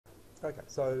Okay,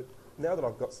 so now that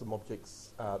I've got some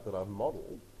objects that I've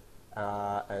modelled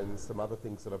and some other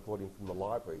things that I've brought in from the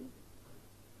library,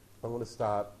 I want to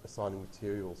start assigning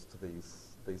materials to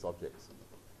these objects.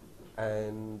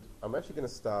 And I'm actually going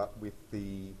to start with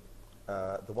the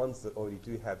ones that already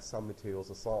do have some materials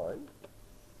assigned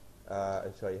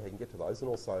and show you how you can get to those, and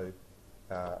also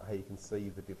how you can see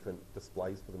the different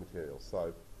displays for the materials.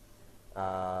 So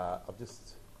I've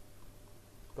just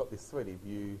got this 3D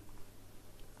view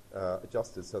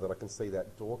adjusted so that I can see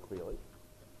that door clearly.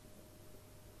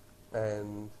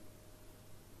 And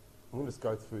I'm going to just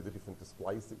go through the different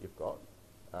displays that you've got,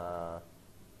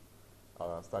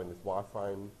 starting with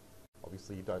wireframe.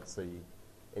 Obviously you don't see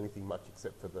anything much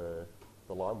except for the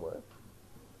line work.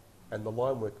 And the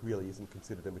line work really isn't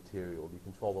considered a material. You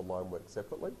control the line work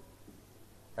separately.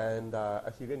 And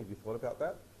actually, have any of you thought about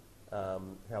that?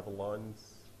 How the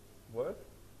lines work?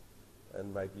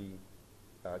 And maybe,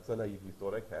 because I know you've used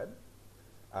AutoCAD,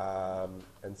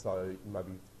 and so you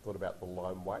maybe thought about the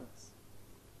line weights.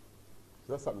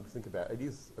 So that's something to think about. It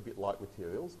is a bit like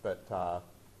materials, but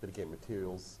again,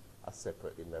 materials are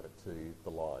separate in Revit to the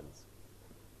lines.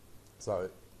 So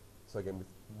again, with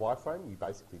wireframe, you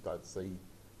basically don't see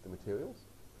the materials.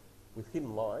 With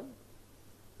hidden line,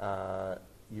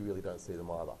 you really don't see them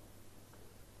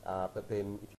either. But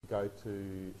then if you go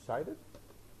to shaded,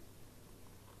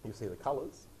 you see the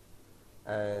colours.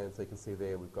 And so you can see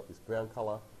there we've got this brown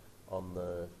colour on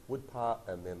the wood part,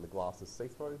 and then the glass is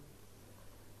see-through.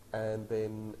 And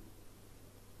then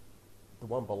the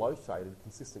one below shaded,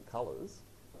 consistent colours,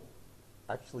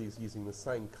 actually is using the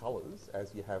same colours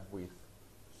as you have with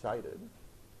shaded,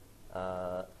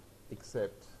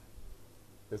 except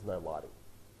there's no lighting.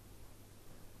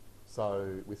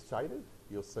 So with shaded,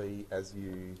 you'll see as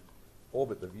you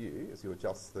orbit the view, as you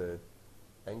adjust the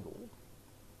angle,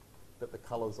 that the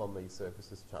colours on these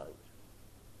surfaces change.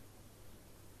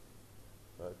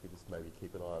 So if you just maybe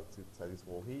keep an eye on, say, this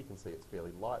wall here, you can see it's fairly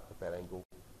light at that angle,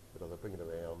 but as I bring it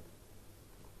around,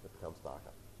 it becomes darker.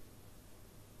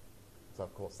 So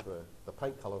of course the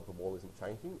paint colour of the wall isn't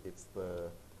changing, it's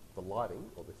the lighting,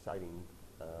 or the shading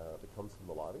that comes from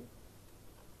the lighting.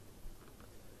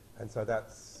 And so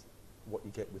that's what you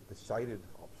get with the shaded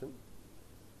option.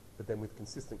 But then with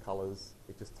consistent colours,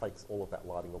 it just takes all of that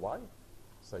lighting away.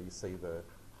 So you see the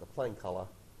plain colour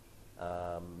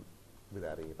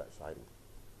without any of that shading.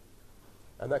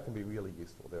 And that can be really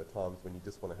useful. There are times when you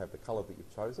just want to have the colour that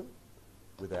you've chosen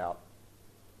without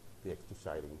the extra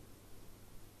shading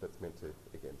that's meant to,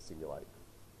 again, simulate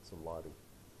some lighting.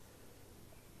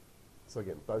 So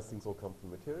again, those things all come from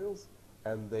materials.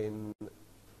 And then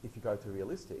if you go to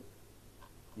realistic,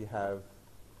 you have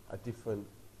a different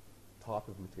type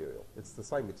of material. It's the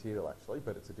same material actually,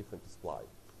 but it's a different display.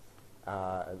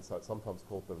 And so it's sometimes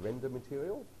called the render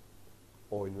material,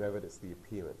 or in Revit it's the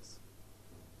appearance.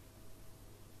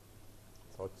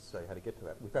 So I'll just show you how to get to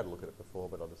that. We've had a look at it before,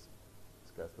 but I'll just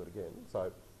go through it again.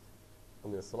 So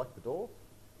I'm going to select the door,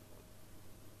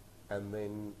 and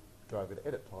then go over to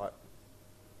edit type.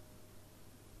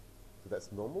 So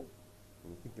that's normal.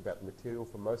 When you think about the material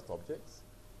for most objects,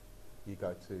 you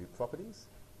go to properties,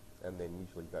 and then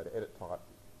usually go to edit type,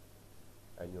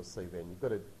 and you'll see then you've got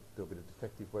to do a bit of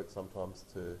detective work sometimes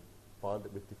to find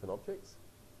it with different objects.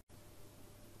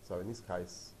 So in this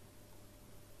case,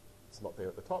 it's not there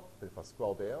at the top, but if I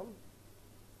scroll down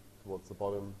towards the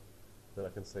bottom, then I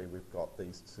can see we've got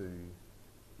these two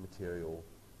material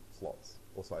slots,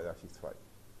 also actually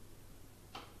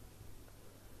three.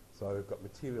 So we've got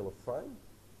material of frame,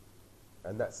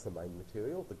 and that's the main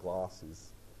material. The glass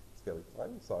is fairly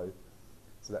plain, so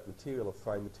that material of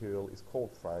frame material is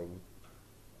called frame,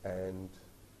 and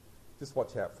just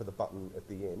watch out for the button at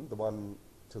the end. The one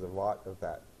to the right of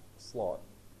that slot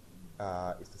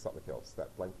is for something else,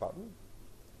 that blank button.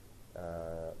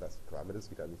 That's parameters,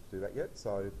 you don't need to do that yet.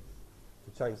 So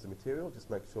to change the material, just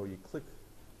make sure you click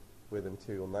where the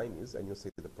material name is, and you'll see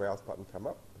the browse button come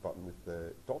up. The button with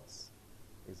the dots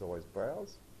is always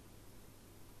browse.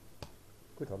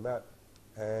 Click on that,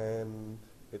 and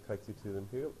it takes you to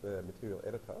the material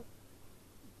editor,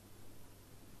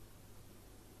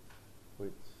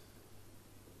 which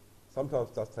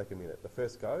sometimes does take a minute. The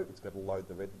first go, it's got to load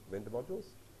the render modules,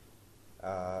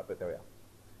 but there we are.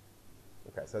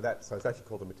 Okay, so it's actually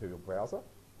called the material browser,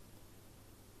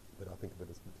 but I think of it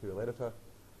as material editor.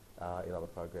 In other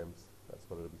programs, that's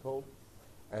what it'll be called.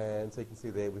 And so you can see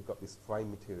there we've got this frame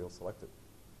material selected.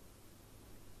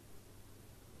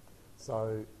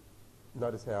 So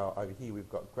notice how over here we've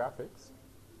got graphics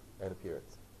and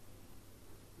appearance.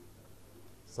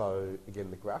 So again,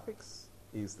 the graphics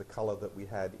is the colour that we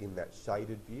had in that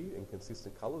shaded view in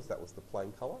consistent colours. That was the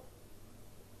plain colour.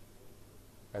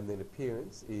 And then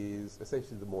appearance is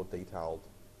essentially the more detailed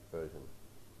version.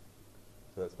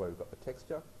 So that's where we've got the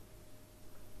texture,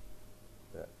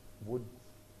 that wood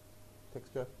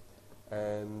texture,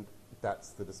 and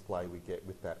that's the display we get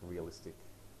with that realistic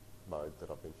mode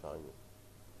that I've been showing you.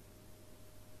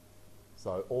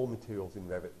 So all materials in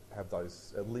Revit have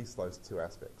those, at least those two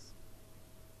aspects.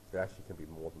 There actually can be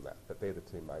more than that, but they're the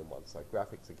two main ones. So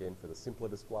graphics, again, for the simpler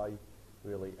display,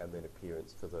 really, and then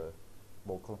appearance for the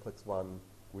more complex one,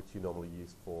 which you normally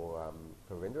use for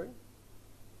rendering.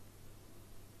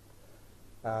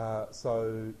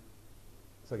 So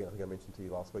again, I think I mentioned to you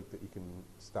last week that you can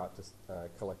start to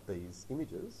collect these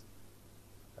images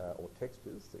or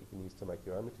textures that you can use to make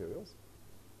your own materials.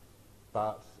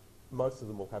 But most of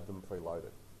them will have them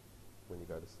preloaded when you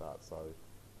go to start. So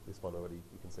this one already,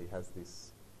 you can see, has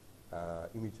this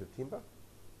image of timber.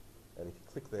 And if you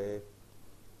click there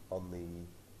on the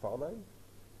file name,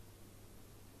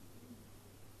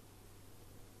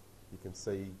 you can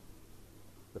see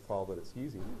the file that it's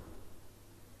using.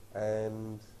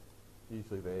 And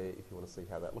usually there, if you want to see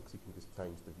how that looks, you can just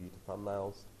change the view to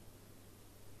thumbnails.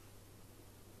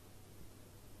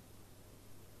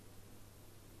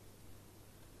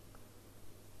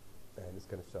 And it's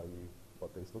going to show you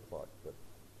what these look like. But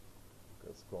I'm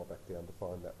going to scroll back down to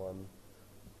find that one.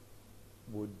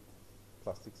 Wood,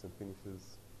 plastics and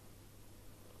finishes.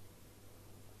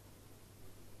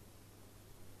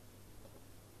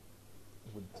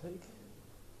 Wood teak.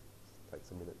 Just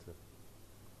takes a minute to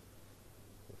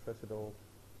refresh it all.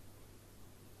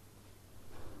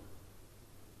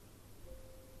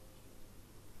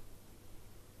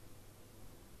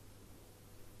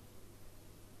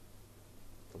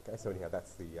 Okay, so anyhow,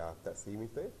 that's the image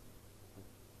there.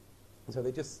 And so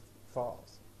they're just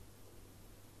files,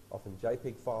 often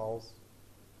JPEG files.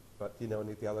 But do you know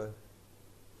any of the other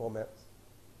formats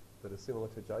that are similar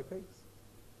to JPEGs?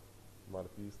 You might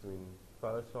have used them in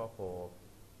Photoshop, or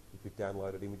if you've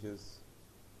downloaded images.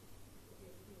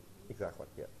 Exactly,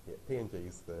 yeah. PNG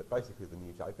is basically the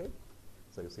new JPEG.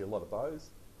 So you'll see a lot of those.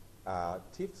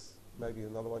 TIFFs, maybe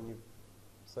another one you've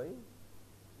seen.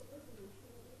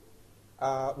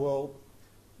 Well,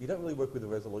 you don't really work with the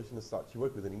resolution as such. You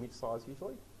work with an image size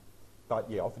usually. But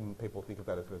yeah, often people think of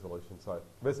that as resolution. So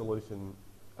resolution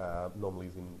normally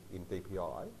is in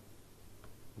DPI.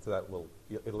 And so that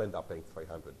it'll end up being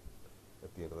 300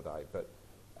 at the end of the day.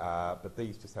 But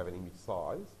these just have an image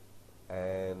size,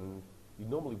 and you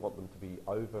normally want them to be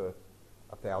over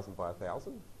 1,000 by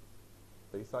 1,000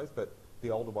 these days. But the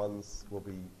older ones will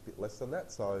be a bit less than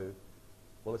that. So,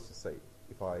 well, let's just see.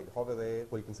 If I hover there,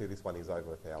 well, you can see this one is over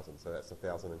 1,000, so that's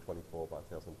 1,024 by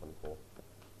 1,024.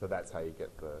 So that's how you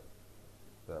get the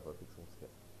number of pixels. Yeah.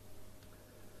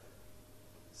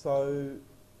 So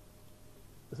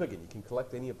again, you can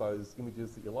collect any of those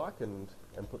images that you like and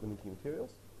put them into your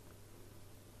materials.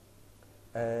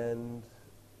 And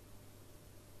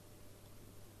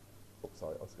oops,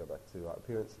 sorry, let's go back to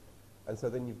appearance. And so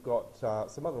then you've got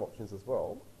some other options as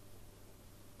well.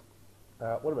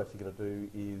 What I'm actually going to do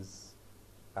is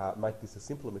make this a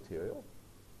simpler material,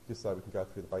 just so we can go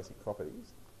through the basic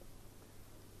properties.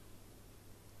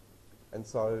 And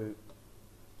so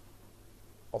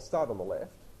I'll start on the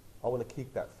left. I want to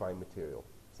keep that frame material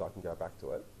so I can go back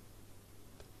to it.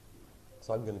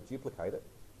 So I'm going to duplicate it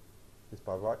just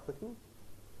by right-clicking.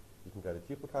 You can go to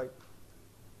duplicate.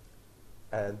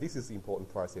 And this is the important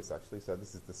process actually. So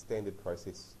this is the standard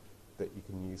process that you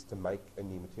can use to make a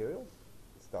new material,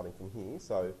 starting from here.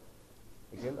 So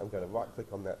again, I'm going to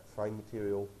right-click on that frame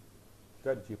material,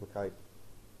 go to duplicate,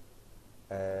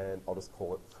 and I'll just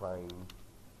call it frame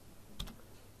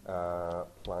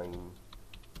plain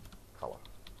colour.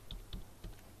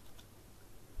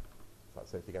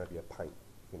 So if you're going to be a paint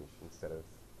finish instead of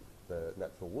the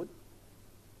natural wood.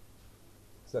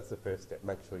 So that's the first step.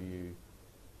 Make sure you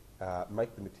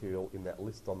make the material in that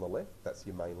list on the left. That's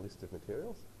your main list of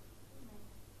materials.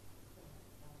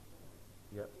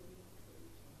 Yep.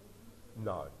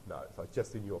 No. So it's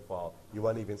just in your file. You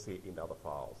won't even see it in other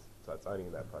files. So it's only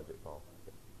in that project file.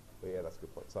 Yeah, that's a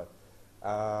good point. So,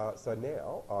 so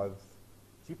now I've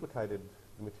duplicated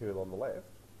the material on the left,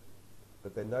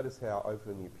 but then notice how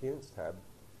over in the Appearance tab,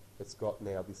 it's got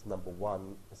now this number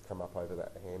 1 has come up over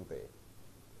that hand there.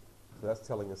 So that's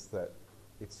telling us that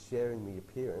it's sharing the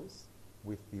appearance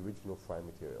with the original frame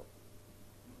material.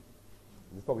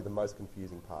 And this is probably the most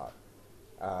confusing part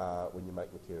when you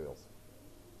make materials.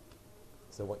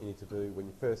 So what you need to do when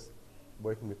you're first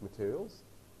working with materials,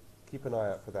 keep an eye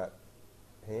out for that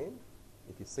hand.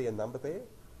 If you see a number there,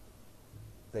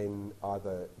 then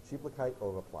either duplicate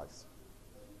or replace.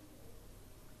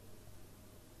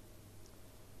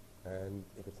 And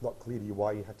if it's not clear to you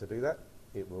why you have to do that,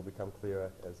 it will become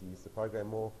clearer as you use the program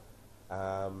more.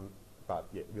 But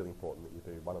yeah, really important that you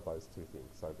do one of those two things.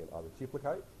 So again, either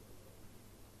duplicate.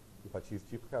 If I choose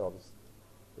duplicate, I'll just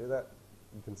do that.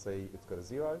 You can see it's got a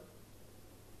 0.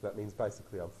 That means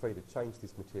basically I'm free to change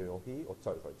this material here, or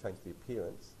sorry, change the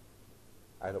appearance,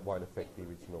 and it won't affect the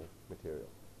original material.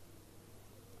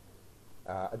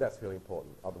 And that's really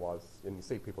important. Otherwise, and you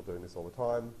see people doing this all the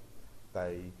time,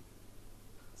 they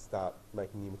start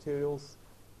making new materials,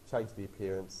 change the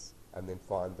appearance, and then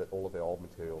find that all of their old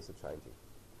materials are changing.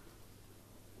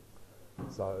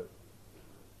 So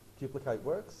duplicate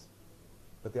works,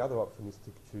 but the other option is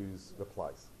to choose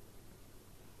replace.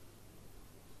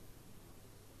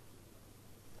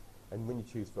 And when you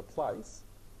choose replace,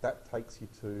 that takes you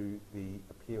to the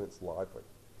appearance library.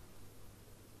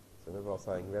 So remember I was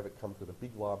saying Revit comes with a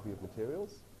big library of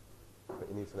materials, but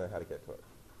you need to know how to get to it.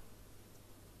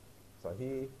 So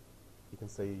here you can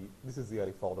see this is the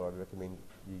only folder I recommend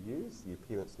you use, the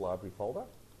appearance library folder.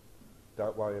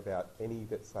 Don't worry about any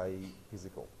that say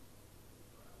physical.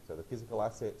 So the physical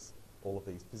assets, all of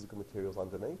these physical materials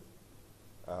underneath,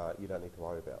 you don't need to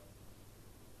worry about.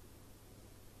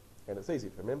 And it's easy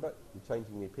to remember, you're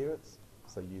changing the appearance,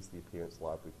 so use the appearance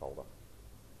library folder.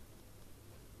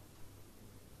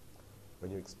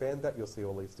 When you expand that, you'll see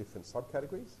all these different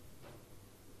subcategories.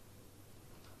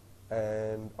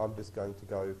 And I'm just going to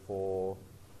go for,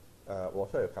 well, I'll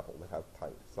show you a couple that have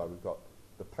paint. So we've got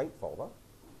the paint folder,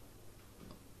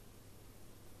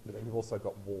 but then you've also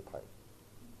got wall paint.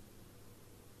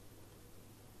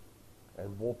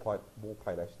 And wall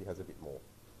paint actually has a bit more.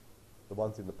 The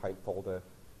ones in the paint folder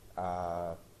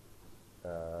are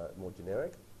more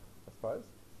generic, I suppose.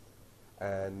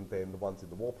 And then the ones in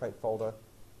the wall paint folder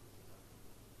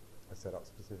are set up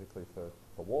specifically for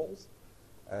walls.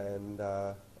 And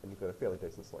you've got a fairly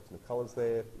decent selection of colours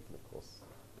there. You can, of course,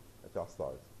 adjust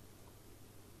those.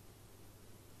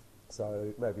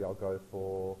 So maybe I'll go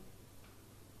for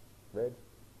red.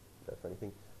 Go for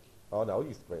anything. Oh no, I'll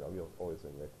use green. I'm always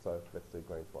doing red. So let's do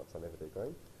green for once. I never do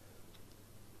green.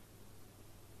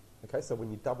 Okay, so when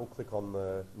you double click on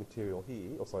the material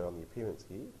here, or sorry, on the appearance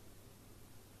here,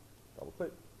 double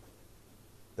click,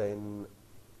 then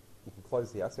you can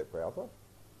close the asset browser,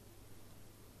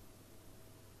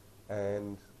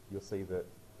 and you'll see that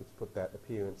it's put that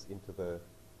appearance into the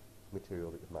material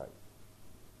that you've made.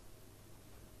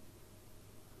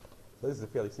 So this is a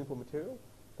fairly simple material.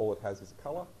 All it has is a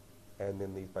colour, and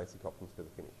then these basic options for the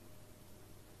finish.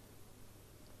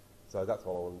 So that's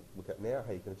what I'll look at now,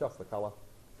 how you can adjust the colour.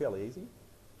 Fairly easy.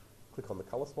 Click on the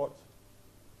colour swatch,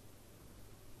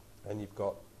 and you've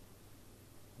got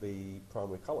the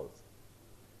primary colours.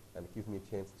 And it gives me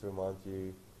a chance to remind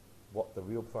you what the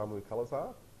real primary colours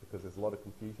are, because there's a lot of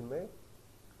confusion there.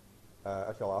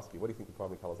 Actually, I'll ask you, what do you think the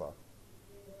primary colours are?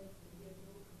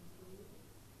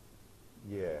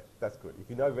 Yeah, that's good. If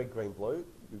you know red, green, blue,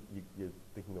 you're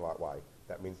thinking the right way.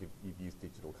 That means you've used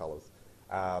digital colours.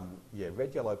 Yeah,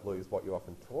 red, yellow, blue is what you're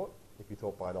often taught. If you're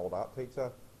taught by an old art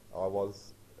teacher, I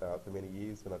was for many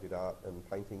years when I did art and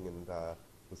painting, and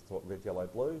was taught red, yellow,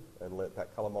 blue, and learnt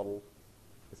that colour model.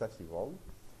 It's actually wrong.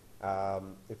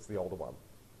 It's the older one,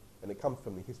 and it comes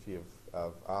from the history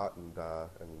of art and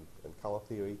colour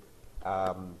theory,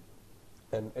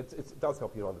 and it does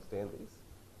help you to understand these.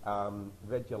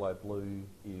 Red, yellow, blue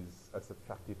is a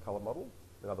subtractive colour model.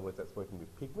 In other words, that's working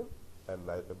with pigment, and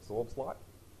that absorbs light,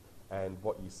 and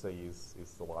what you see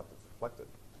is the light that's reflected.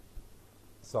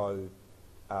 So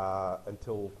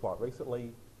until quite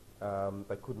recently,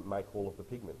 they couldn't make all of the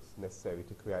pigments necessary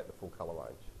to create the full colour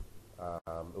range.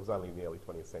 It was only in the early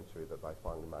 20th century that they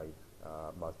finally made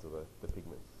most of the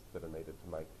pigments that are needed to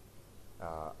make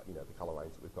the colour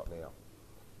range that we've got now.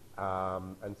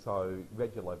 And so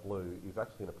red, yellow, blue is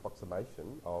actually an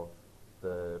approximation of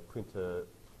the printer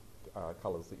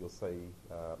colours that you'll see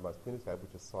most printers have,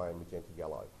 which is cyan, magenta,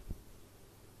 yellow.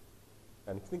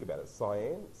 And if you think about it,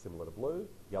 cyan is similar to blue,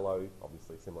 yellow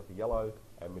obviously similar to yellow,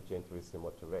 and magenta is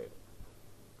similar to red.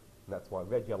 And that's why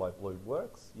red, yellow, blue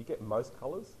works. You get most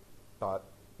colours, but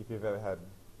if you've ever had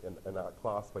an art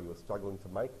class where you were struggling to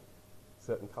make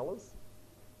certain colours,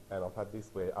 and I've had this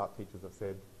where art teachers have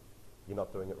said, you're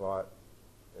not doing it right,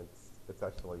 it's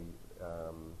actually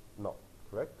not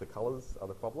correct. The colours are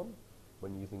the problem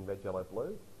when using red, yellow,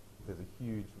 blue. There's a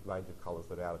huge range of colours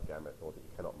that are out of gamut or that you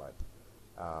cannot make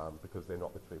because they're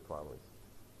not the true primaries.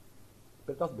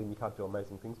 But it doesn't mean you can't do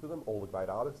amazing things with them. All the great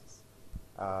artists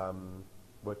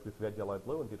worked with red, yellow,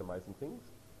 blue and did amazing things.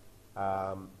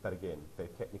 But again, they're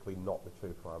technically not the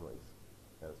true primaries.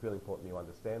 And it's really important you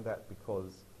understand that,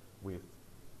 because with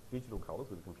digital colours,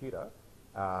 with a computer,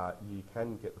 you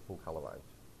can get the full colour range.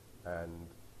 And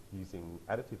using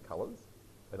additive colours,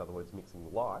 in other words,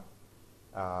 mixing light,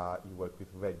 you work with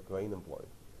red, green and blue.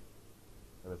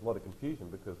 And there's a lot of confusion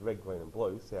because red, green and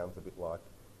blue sounds a bit like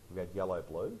red, yellow,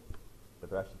 blue, but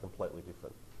they're actually completely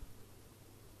different.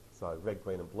 So red,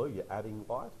 green and blue, you're adding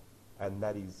light, and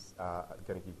that is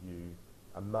going to give you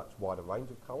a much wider range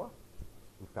of colour.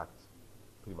 In fact,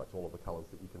 pretty much all of the colours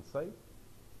that you can see.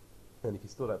 And if you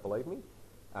still don't believe me,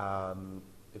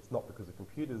 it's not because of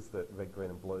computers that red,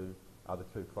 green and blue are the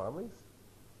two primaries.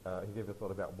 Have you ever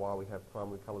thought about why we have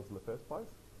primary colours in the first place?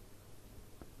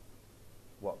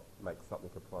 What makes something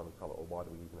a primary colour, or why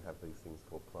do we even have these things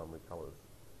called primary colours?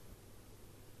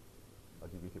 I'll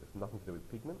give you a tip. It's nothing to do with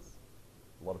pigments.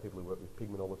 A lot of people who work with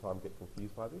pigment all the time get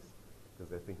confused by this because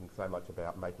they're thinking so much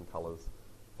about making colours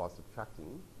by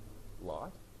subtracting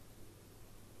light.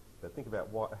 But think about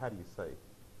how do you see?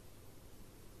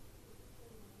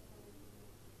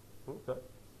 Sorry?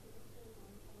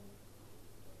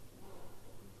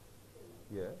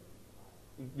 Yeah.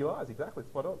 Your eyes, exactly.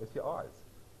 Spot on. It's your eyes.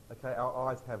 Okay, our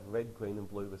eyes have red, green and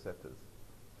blue receptors.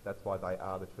 That's why they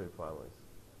are the true primaries.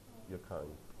 Your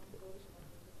cone.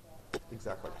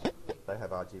 Exactly. They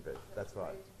have RGB. That's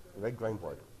right. Red, green,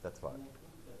 blue. That's right.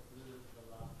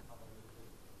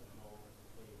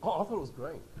 Oh, I thought it was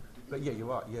green. But yeah, you're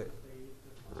right. Yeah.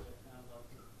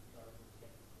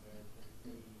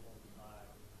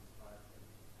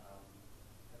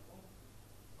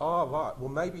 Oh, right. Well,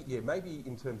 maybe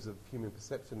in terms of human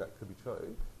perception that could be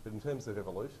true, but in terms of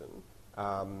evolution,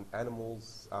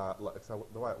 animals, so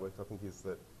the way it works, I think, is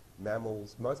that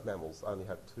most mammals only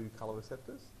have two colour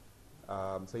receptors.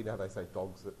 So you know how they say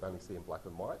dogs that only see in black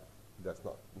and white? That's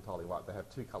not entirely right. They have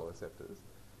two colour receptors.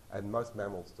 And most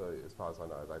mammals do, as far as I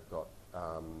know. They've got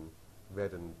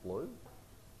red and blue.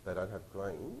 They don't have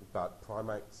green, but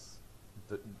primates,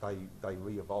 they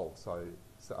re-evolve. So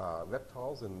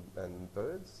reptiles and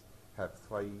birds have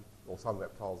three, or some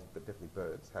reptiles, but definitely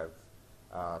birds, have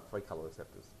three colour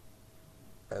receptors.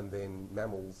 And then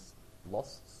mammals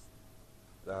lost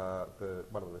one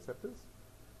of the receptors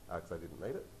because they didn't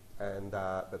need it. And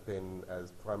but then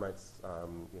as primates,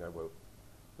 were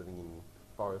living in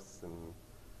forests and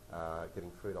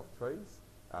getting fruit off trees,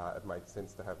 it made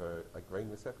sense to have a green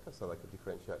receptor so they could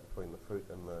differentiate between the fruit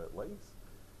and the leaves.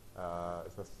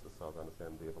 So I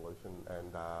understand the evolution,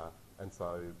 and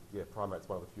so yeah, primates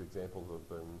one of the few examples of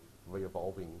them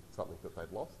re-evolving something that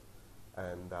they'd lost,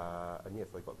 and yes,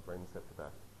 they got the green receptor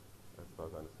back, as far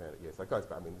as I understand it. Yeah, so it goes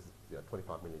back. I mean, this is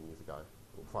 25 million years ago.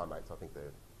 Well, primates, I think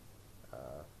they're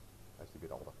actually a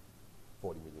bit older,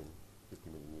 40 million, 50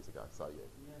 million years ago. So yeah,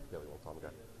 fairly long time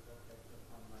ago.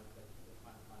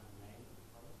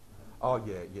 Oh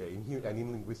yeah, and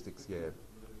in linguistics, yeah.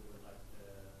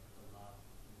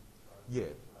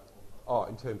 Yeah. Oh,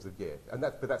 in terms of, yeah.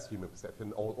 But that's human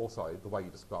perception. Also, the way you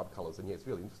describe colours. And yeah, it's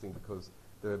really interesting because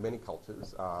there are many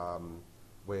cultures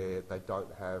where they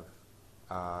don't have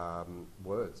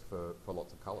words for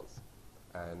lots of colours.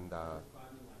 And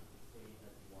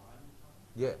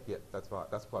yeah, that's right.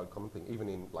 That's quite a common thing. Even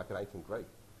in like an ancient Greek,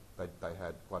 they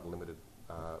had quite a limited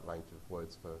range of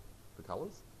words for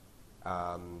colours.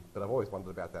 But I've always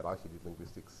wondered about that. I actually did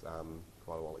linguistics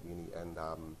quite a while at uni, and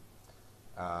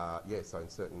so in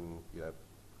certain,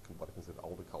 what are considered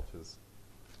older cultures,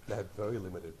 they have very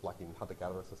limited, like in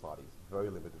hunter-gatherer societies, very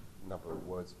limited number of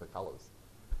words for colours.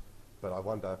 But I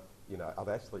wonder, are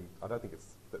they actually? I don't think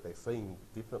it's that they're seeing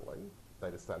differently.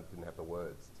 They just didn't have the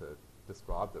words to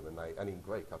describe them, and in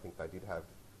Greek, I think they did have,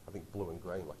 blue and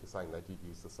green, like you're saying, they did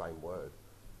use the same word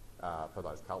for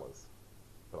those colours.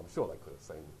 But I'm sure they could have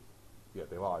seen,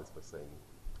 their eyes were seeing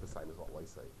the same as what we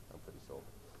see, I'm pretty sure.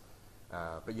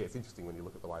 But yeah, it's interesting when you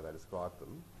look at the way they describe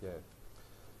them. Yeah.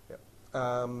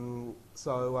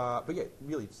 But yeah,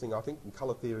 really interesting. I think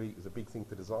colour theory is a big thing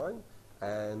for design,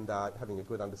 and having a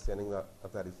good understanding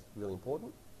of that is really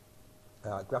important.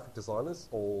 Graphic designers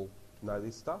all know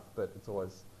this stuff, but it's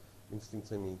always interesting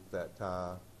to me that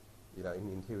in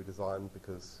interior design,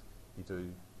 because you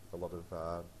do a lot of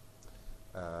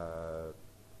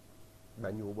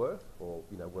manual work, or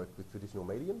work with traditional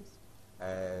mediums,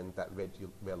 and that red,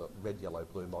 yellow,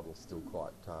 blue model is still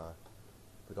quite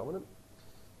predominant.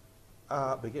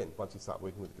 But again, once you start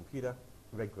working with a computer,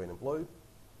 red, green and blue,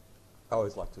 I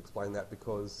always like to explain that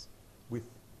because with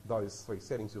those three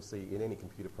settings you'll see in any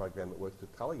computer program that works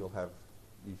with colour, you'll have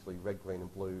usually red, green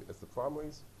and blue as the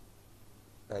primaries,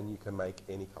 and you can make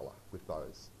any colour with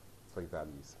those three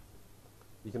values.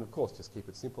 You can of course just keep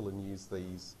it simple and use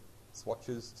these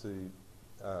swatches to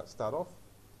start off,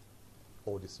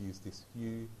 or just use this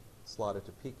hue slider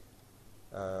to pick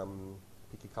your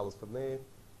colours from there.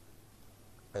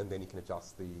 And then you can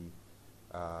adjust the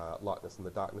lightness and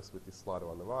the darkness with this slider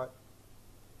on the right.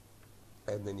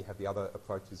 And then you have the other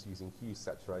approaches using hue,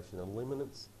 saturation and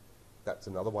luminance. That's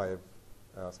another way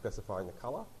of specifying a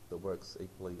colour that works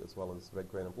equally as well as red,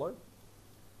 green and blue.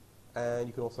 And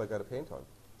you can also go to Pantone.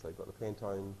 So you've got the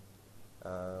Pantone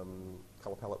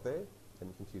colour palette there, and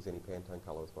you can choose any Pantone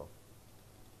colour as well.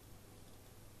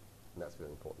 And that's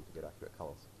really important to get accurate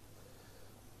colours.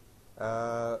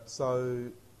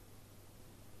 So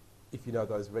if you know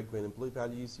those red, green and blue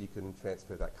values, you can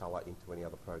transfer that colour into any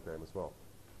other program as well.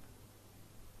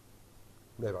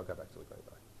 Maybe I'll go back to the green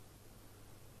though.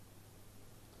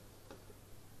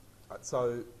 Right,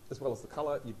 so as well as the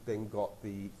colour, you've then got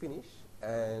the finish,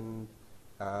 and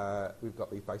we've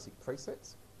got these basic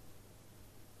presets.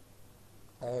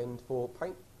 And for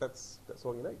paint, that's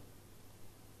all you need.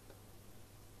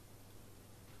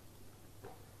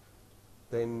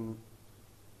 Then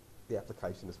the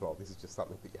application as well. This is just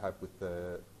something that you have with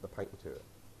the paint material.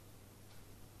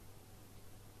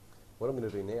 What I'm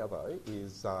going to do now though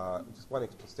is just one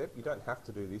extra step. You don't have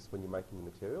to do this when you're making the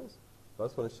materials, but I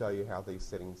just want to show you how these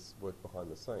settings work behind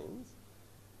the scenes.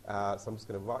 So I'm just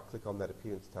going to right click on that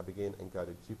Appearance tab again and go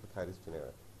to Duplicate as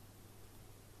Generic.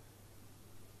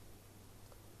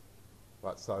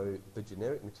 Right, so the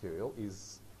generic material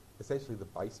is essentially the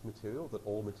base material that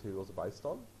all materials are based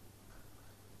on.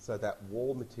 So that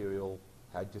wall material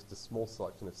had just a small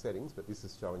selection of settings, but this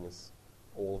is showing us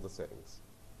all of the settings.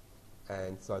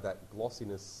 And so that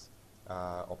glossiness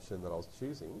option that I was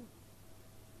choosing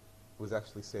was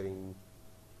actually setting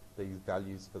these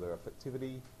values for the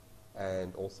reflectivity,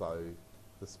 and also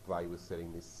the spray was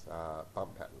setting this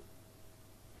bump pattern.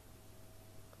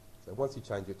 So once you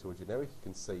change it to a generic, you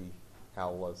can see how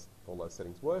all those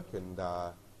settings work and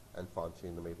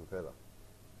fine-tune them even further.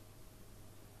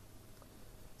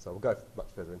 So we'll go much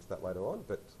further into that later on,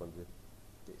 but just wanted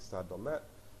to get started on that.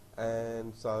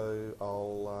 And so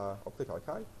I'll click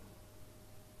OK.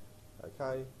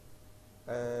 OK.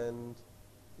 And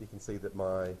you can see that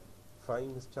my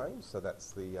frame has changed, so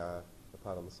that's the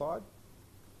part on the side.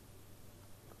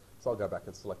 So I'll go back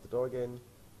and select the door again,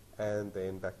 and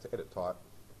then back to Edit Type,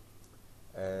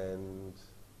 and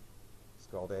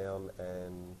scroll down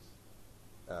and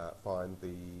find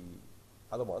the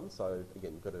other one. So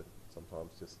again, you've got to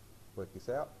sometimes just work this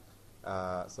out.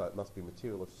 So it must be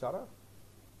Material of Shutter.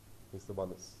 Is the one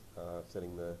that's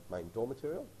setting the main door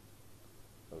material.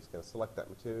 I'm just going to select that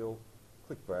material,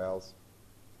 click Browse,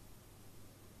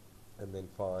 and then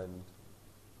find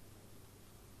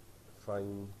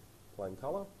Frame Plain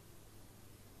Colour.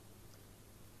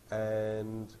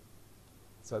 And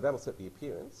so that'll set the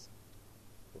appearance.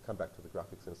 We'll come back to the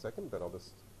graphics in a second, but I'll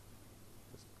just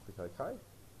click OK.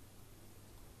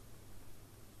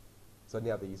 So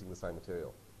now they're using the same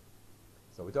material.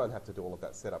 So we don't have to do all of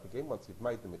that setup again. Once you've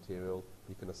made the material,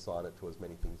 you can assign it to as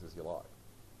many things as you like.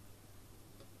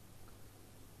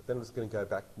 But then I'm just going to go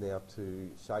back now to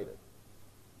Shaded.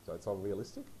 So it's on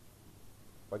Realistic.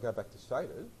 If I go back to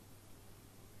Shaded,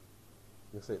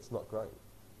 you'll see it's not green.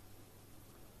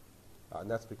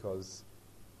 And that's because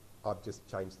I've just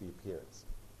changed the appearance.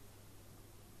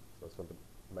 So I just want to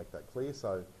make that clear.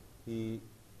 So here,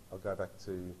 I'll go back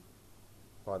to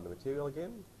find the material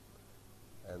again.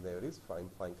 And there it is, Frame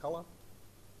Plain Colour.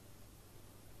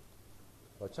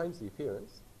 I changed the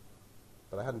appearance,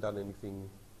 but I hadn't done anything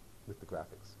with the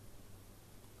graphics.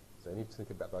 So you need to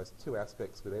think about those two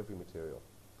aspects with every material.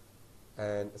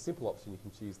 And a simple option you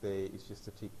can choose there is just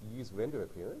to tick Use Render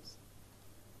Appearance,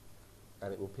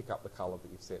 and it will pick up the colour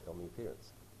that you've set on the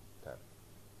Appearance tab.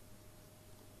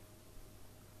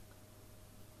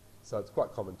 So it's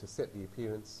quite common to set the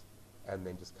appearance and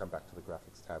then just come back to the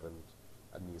Graphics tab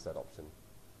and use that option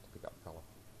to pick up the colour.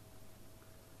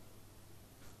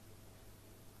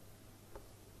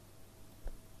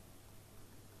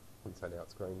 And so now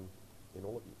it's green in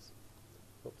all of these.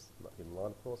 Oops, not hidden line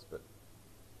of course, but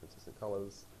consistent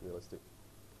colours, realistic.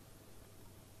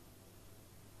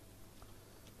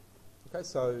 Okay,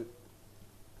 so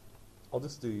I'll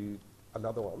just do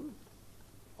another one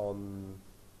on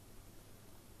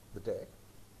the deck,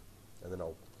 and then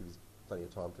I'll give you plenty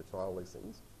of time to try all these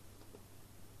things.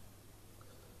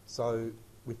 So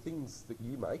with things that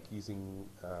you make using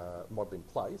Model in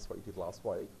Place, what you did last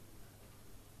week,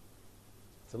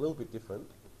 it's a little bit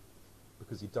different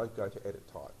because you don't go to Edit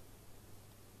Type.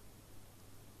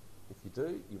 If you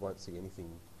do, you won't see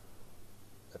anything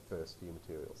at first for your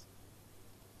materials.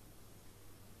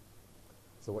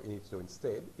 So what you need to do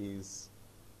instead is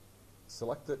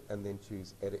select it and then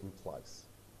choose Edit in Place.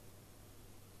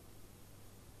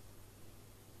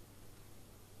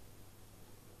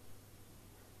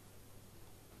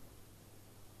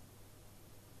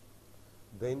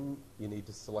 Then you need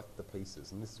to select the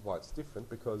pieces, and this is why it's different,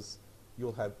 because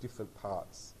you'll have different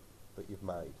parts that you've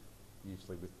made,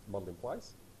 usually with model in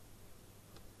place.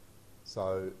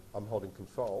 So I'm holding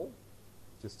Control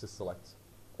just to select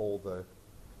all the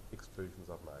extrusions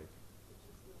I've made.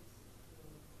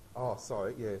 Oh,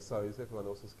 sorry, yeah, so is everyone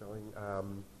else is going?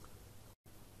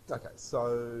 Okay,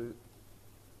 so,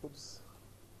 oops.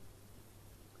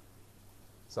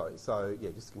 Sorry, so yeah,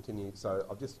 just to continue. So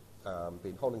I've just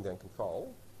been holding down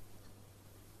Control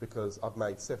because I've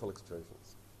made several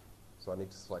extrusions. So I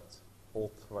need to select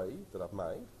all three that I've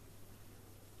made.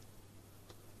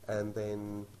 And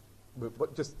then,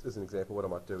 just as an example, what I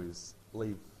might do is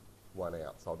leave one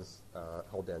out. So I'll just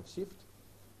hold down Shift,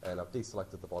 and I've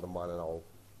deselected the bottom one, and I'll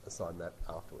assign that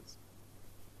afterwards.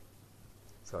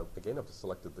 So again, I've just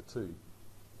selected the two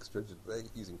extrusions there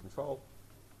using Control.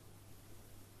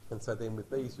 And so then with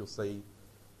these, you'll see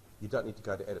you don't need to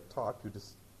go to Edit Type. You'll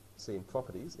just see in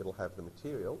Properties, it'll have the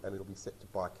material, and it'll be set to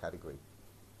by category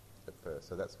at first.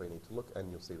 So that's where you need to look,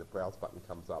 and you'll see the Browse button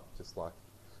comes up just like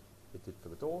it did for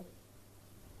the door.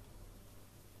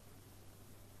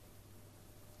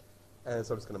 And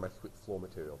so I'm just going to make a quick floor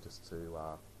material just to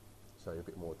show you a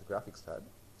bit more with the Graphics tab.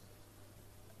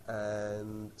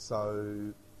 And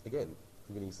so, again,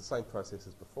 I'm going to use the same process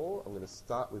as before. I'm going to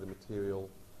start with a material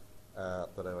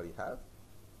that I already have.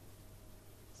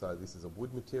 So this is a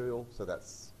wood material, so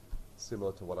that's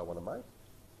similar to what I want to make.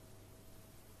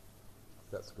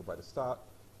 So that's a good way to start.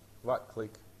 Right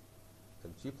click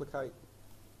and duplicate,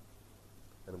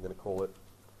 and I'm going to call it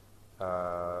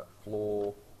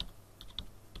floor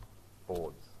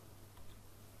boards.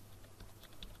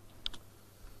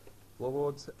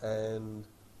 Floorboards, and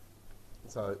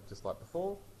so just like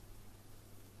before,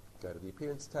 go to the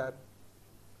Appearance tab,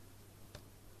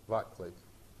 right click,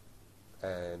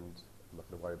 and I'm not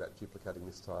going to worry about duplicating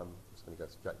this time. I'm just going to go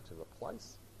straight to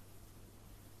Replace.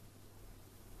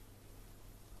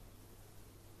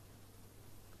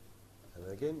 And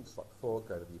then again, just like before,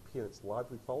 go to the Appearance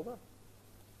Library folder,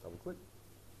 double click,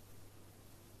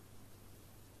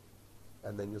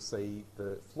 and then you'll see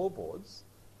the floorboards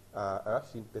are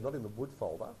actually, they're not in the wood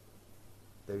folder,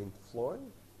 they're in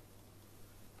flooring.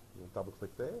 You'll double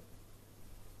click there,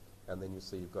 and then you'll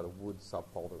see you've got a wood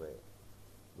subfolder there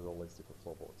with all these different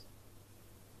floorboards.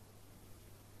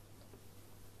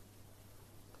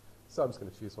 So I'm just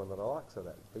going to choose one that I like, so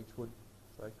that's Beechwood.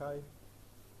 It's okay.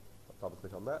 I'll double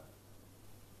click on that.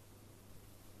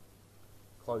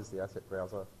 Close the asset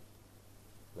browser,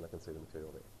 and I can see the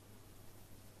material there.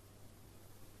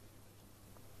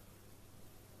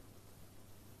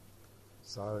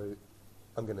 So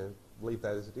I'm going to leave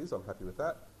that as it is. I'm happy with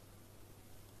that.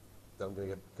 Then I'm going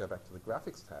to go back to the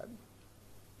Graphics tab.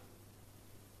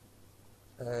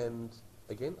 And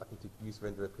again, I can use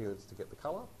Render Appearance to get the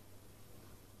colour.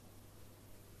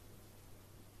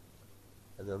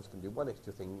 And then I'm just going to do one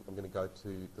extra thing. I'm going to go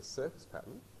to the surface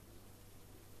pattern.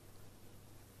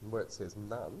 And where it says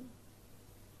None,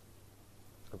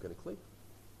 I'm going to click.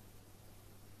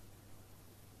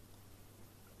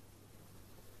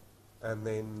 And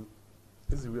then,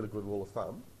 this is a really good rule of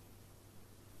thumb.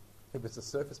 If it's a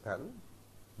surface pattern,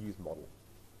 use Model.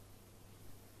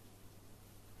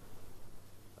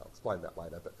 I'll explain that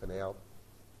later, but for now,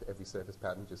 for every surface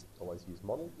pattern, just always use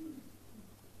Model.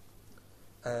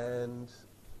 And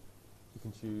you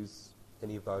can choose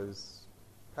any of those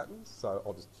patterns. So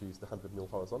I'll just choose the 100mm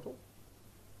horizontal.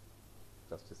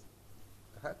 That's just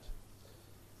a hatch.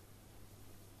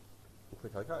 And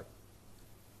click OK.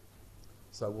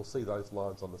 So we'll see those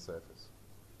lines on the surface.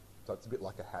 So it's a bit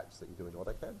like a hatch that you do in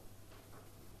AutoCAD.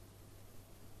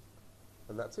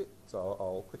 And that's it. So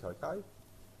I'll click OK.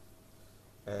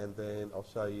 And then I'll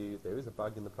show you there is a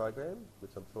bug in the program,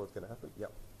 which I'm sure is going to happen.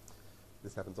 Yep.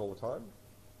 This happens all the time.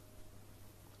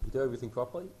 You do everything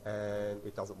properly, and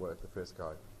it doesn't work the first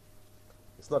go.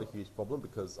 It's not a huge problem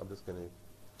because I'm just going to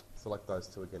select those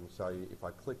two again and show you. If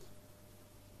I click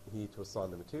here to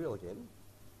assign the material again,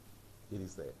 it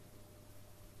is there.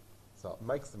 So it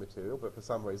makes the material, but for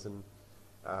some reason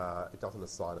it doesn't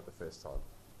assign it the first time.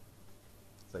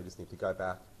 So you just need to go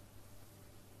back,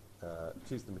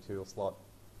 choose the material slot,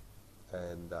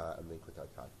 and then click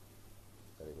OK,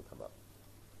 and it will come up.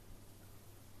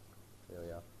 There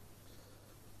we are.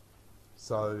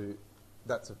 So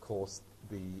that's of course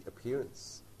the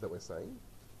appearance that we're seeing,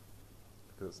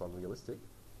 because it's unrealistic.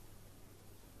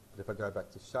 But if I go back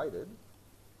to shaded,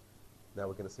 now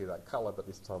we're going to see that colour, but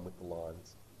this time with the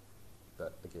lines.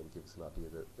 That again gives an idea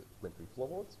that it's meant to be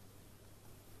floorboards.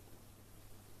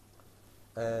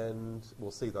 And we'll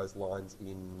see those lines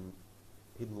in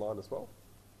hidden line as well.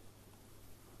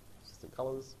 Just in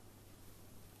colours.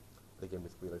 again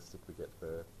with realistic we get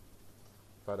the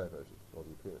photo version or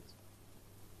the appearance.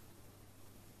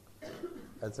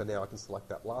 And so now I can select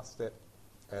that last step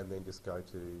and then just go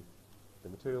to the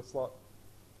material slot,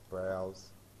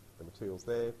 browse the materials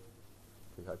there,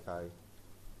 click OK,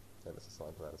 and it's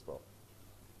assigned to that as well.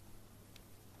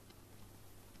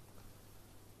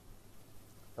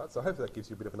 Right, so hopefully that gives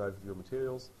you a bit of an overview of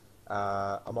materials.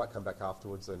 I might come back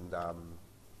afterwards and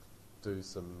do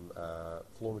some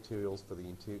floor materials for the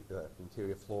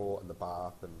interior floor and the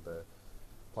bath and the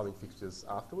plumbing fixtures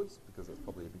afterwards, because it's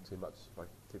probably a bit too much if I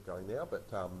keep going now. But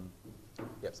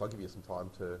yeah, so I'll give you some time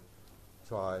to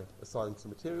try assigning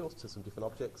some materials to some different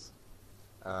objects.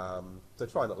 So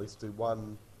try and at least do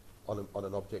one on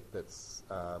an object that's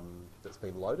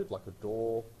been loaded, like a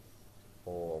door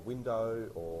or a window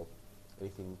or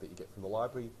anything that you get from the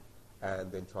library,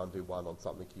 and then try and do one on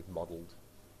something you've modelled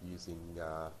using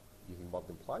model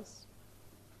in place.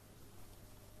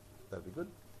 That'd be good.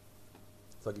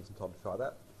 So I'll give you some time to try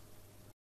that.